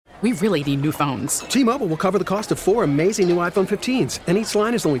We really need new phones. T-Mobile will cover the cost of 4 amazing new iPhone 15s, and each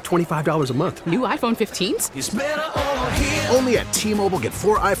line is only $25 a month. New iPhone 15s? It's better over here. Only at T-Mobile, get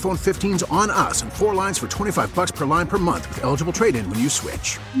 4 iPhone 15s on us and 4 lines for $25 per line per month with eligible trade-in when you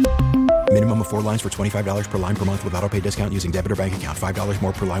switch. Minimum of 4 lines for $25 per line per month with autopay discount using debit or bank account. $5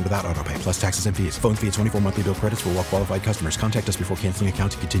 more per line without autopay, plus taxes and fees. Phone fee at 24 monthly bill credits for well-qualified customers. Contact us before canceling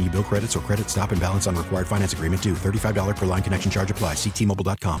account to continue bill credits or credit stop and balance on required finance agreement due. $35 per line connection charge applies. See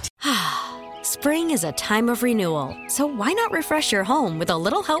T-Mobile.com. Spring is a time of renewal, so why not refresh your home with a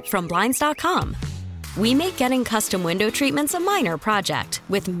little help from Blinds.com? We make getting custom window treatments a minor project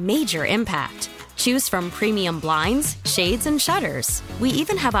with major impact. Choose from premium blinds, shades, and shutters. We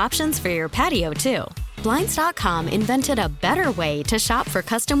even have options for your patio, too. Blinds.com invented a better way to shop for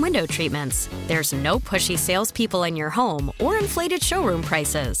custom window treatments. There's no pushy salespeople in your home or inflated showroom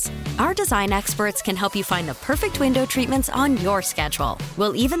prices. Our design experts can help you find the perfect window treatments on your schedule.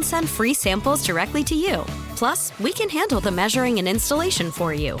 We'll even send free samples directly to you. Plus, we can handle the measuring and installation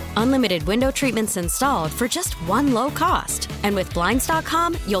for you. Unlimited window treatments installed for just one low cost. And with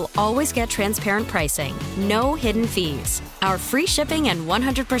Blinds.com, you'll always get transparent pricing. No hidden fees. Our free shipping and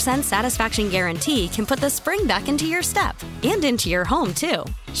 100% satisfaction guarantee can put the spring back into your step and into your home, too.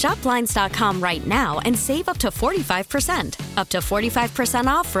 Shop Blinds.com right now and save up to 45%. Up to 45%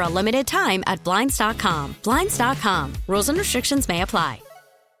 off for a limited time at Blinds.com. Blinds.com. Rules and restrictions may apply.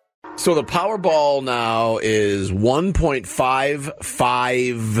 So the Powerball now is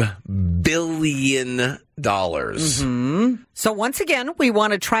 $1.55 billion. Mm-hmm. So once again, we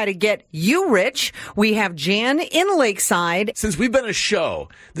want to try to get you rich. We have Jan in Lakeside. Since we've been a show,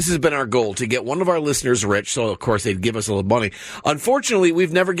 this has been our goal, to get one of our listeners rich. So, of course, they'd give us a little money. Unfortunately,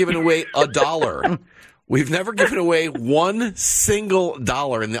 we've never given away $1. We've never given away one single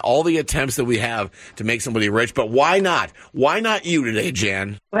dollar in all the attempts that we have to make somebody rich. But why not? Why not you today,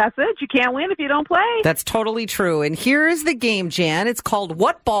 Jan? Well, that's it. You can't win if you don't play. That's totally true. And here is the game, Jan. It's called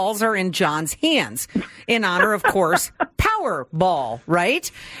What Balls Are in John's Hands? In honor, of course, Powerball, right?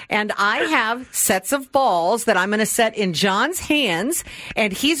 And I have sets of balls that I'm going to set in John's hands,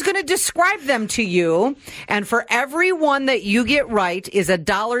 and he's going to describe them to you. And for every one that you get right is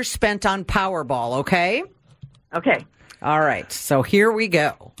 $1 spent on Powerball, okay? Okay. All right. So here we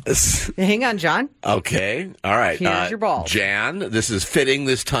go. Hang on, John. Okay. All right. Here's your balls. Jan, this is fitting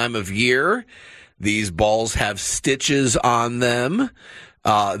this time of year. These balls have stitches on them.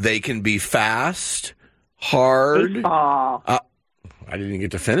 They can be fast, hard. Baseball. I didn't even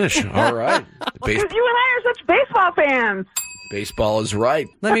get to finish. All right. Because you and I are such baseball fans. Baseball is right.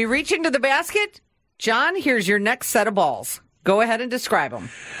 Let me reach into the basket. John, here's your next set of balls. Go ahead and describe them.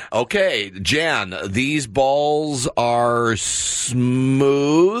 Okay, Jan, these balls are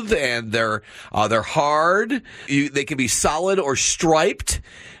smooth and they're hard. They can be solid or striped.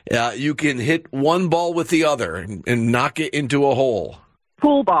 You can hit one ball with the other and knock it into a hole.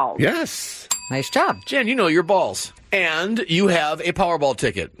 Pool balls. Yes. Nice job. Jan, you know your balls. And you have a Powerball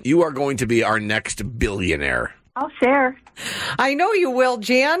ticket. You are going to be our next billionaire. I'll share. I know you will,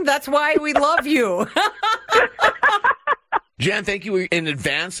 Jan. That's why we love you. Jan, thank you in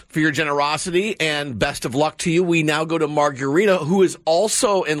advance for your generosity, and best of luck to you. We now go to Margarita, who is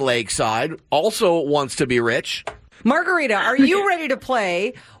also in Lakeside, also wants to be rich. Margarita, are you ready to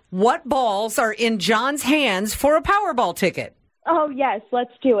play What Balls Are in John's Hands for a Powerball ticket? Oh, yes.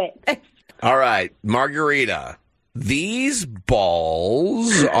 Let's do it. All right, Margarita, these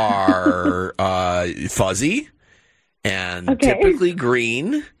balls are fuzzy and typically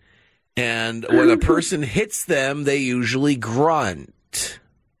green. And when a person hits them, they usually grunt.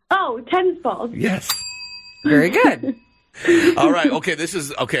 Oh, tennis balls. Yes. Very good. All right. Okay,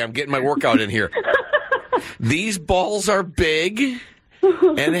 I'm getting my workout in here. These balls are big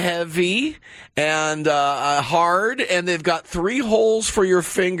and heavy and hard, and they've got 3 holes for your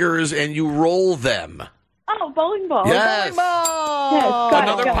fingers, and you roll them. Oh, bowling ball. Yes. Bowling ball. Yes,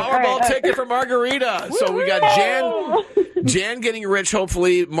 another Powerball ticket for Margarita. So we got Jan getting rich,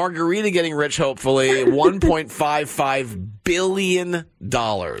 hopefully. Margarita getting rich, hopefully. $1.55 billion.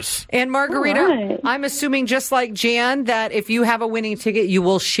 And Margarita, I'm assuming just like Jan that if you have a winning ticket, you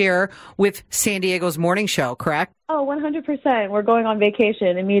will share with San Diego's morning show, correct? Oh, 100%. We're going on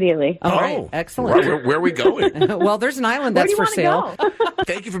vacation immediately. All right. Excellent. Where are we going? Well, there's an island that's for sale.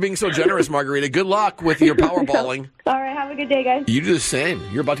 Thank you for being so generous, Margarita. Good luck with your Powerballing. All right. Have a good day, guys. You do the same.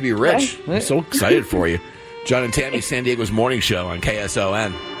 You're about to be rich. I'm so excited for you. John and Tammy, San Diego's morning show on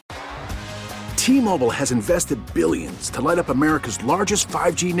KSON. T-Mobile has invested billions to light up America's largest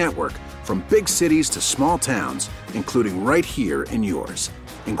 5G network, from big cities to small towns, including right here in yours.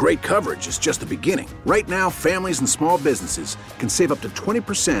 And great coverage is just the beginning. Right now, families and small businesses can save up to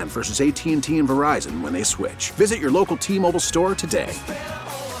 20% versus AT&T and Verizon when they switch. Visit your local T-Mobile store today.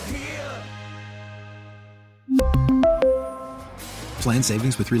 Plan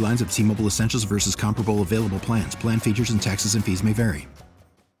savings with 3 lines of T-Mobile Essentials versus comparable available plans. Plan features and taxes and fees may vary.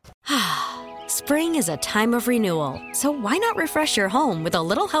 Spring is a time of renewal, so why not refresh your home with a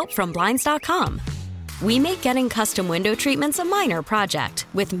little help from Blinds.com? We make getting custom window treatments a minor project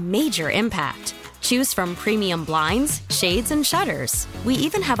with major impact. Choose from premium blinds, shades, and shutters. We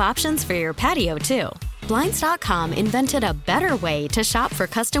even have options for your patio, too. Blinds.com invented a better way to shop for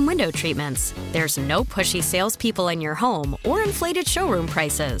custom window treatments. There's no pushy salespeople in your home or inflated showroom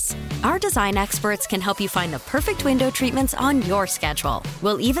prices. Our design experts can help you find the perfect window treatments on your schedule.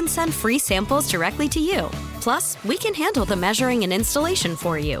 We'll even send free samples directly to you. Plus, we can handle the measuring and installation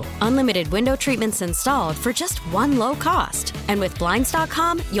for you. Unlimited window treatments installed for just one low cost. And with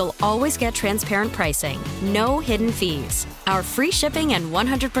Blinds.com, you'll always get transparent pricing. No hidden fees. Our free shipping and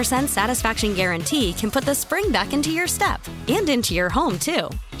 100% satisfaction guarantee can put the spring back into your step and into your home, too.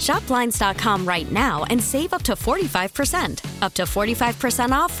 Shop Blinds.com right now and save up to 45%. Up to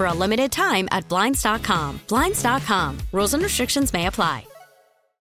 45% off for a limited time at Blinds.com. Blinds.com. Rules and restrictions may apply.